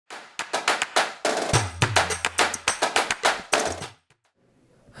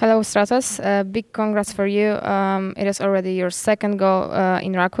Hello, Stratos. Big congrats for you. It is already your second goal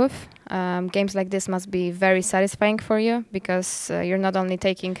in Raków. Games like this must be very satisfying for you because you're not only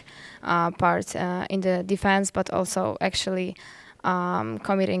taking part in the defense but also actually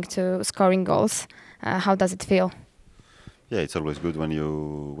committing to scoring goals. How does it feel? Yeah, it's always good when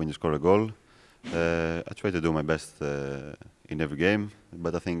you score a goal. I try to do my best in every game,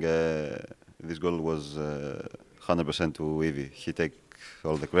 but I think this goal was 100% to Evie. He take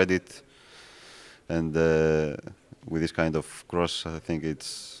all the credit, and with this kind of cross, I think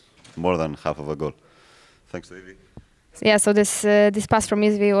it's more than half of a goal. Thanks to Evie. Yeah, so this pass from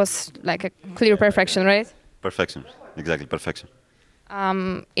Evie was like a clear perfection, right? Perfection, exactly, perfection.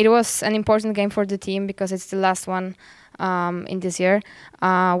 It was an important game for the team because it's the last one in this year.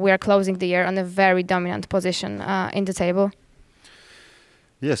 We are closing the year on a very dominant position in the table.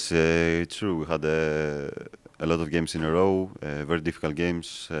 Yes, it's true. We had a lot of games in a row, very difficult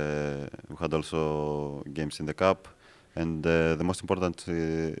games. We had also games in the cup, and the most important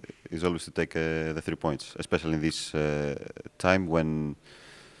is always to take the 3 points, especially in this time when,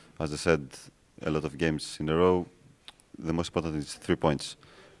 as I said, a lot of games in a row. The most important is 3 points,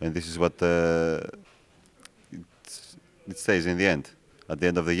 and this is what it stays in the end. At the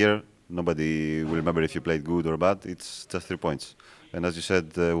end of the year, nobody will remember if you played good or bad. It's just 3 points. And as you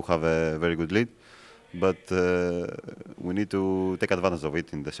said, we have a very good lead, but we need to take advantage of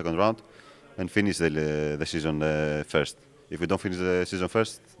it in the second round and finish the season first. If we don't finish the season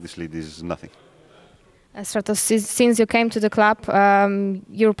first, this lead is nothing. Stratos, since you came to the club,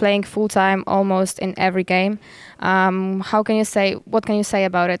 you're playing full time almost in every game. What can you say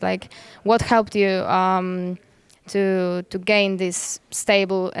about it? Like, what helped you to gain this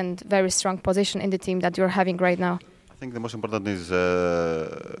stable and very strong position in the team that you're having right now? I think the most important is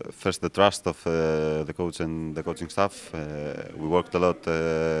first the trust of the coach and the coaching staff. We worked a lot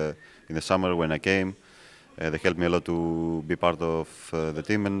in the summer when I came. They helped me a lot to be part of the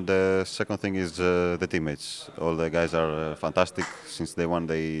team, and the second thing is the teammates. All the guys are fantastic. Since day one,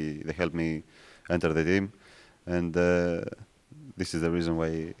 they helped me enter the team, and this is the reason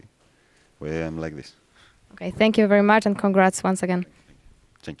why I am like this. Okay, thank you very much, and congrats once again.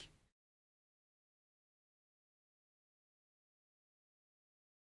 Thank you.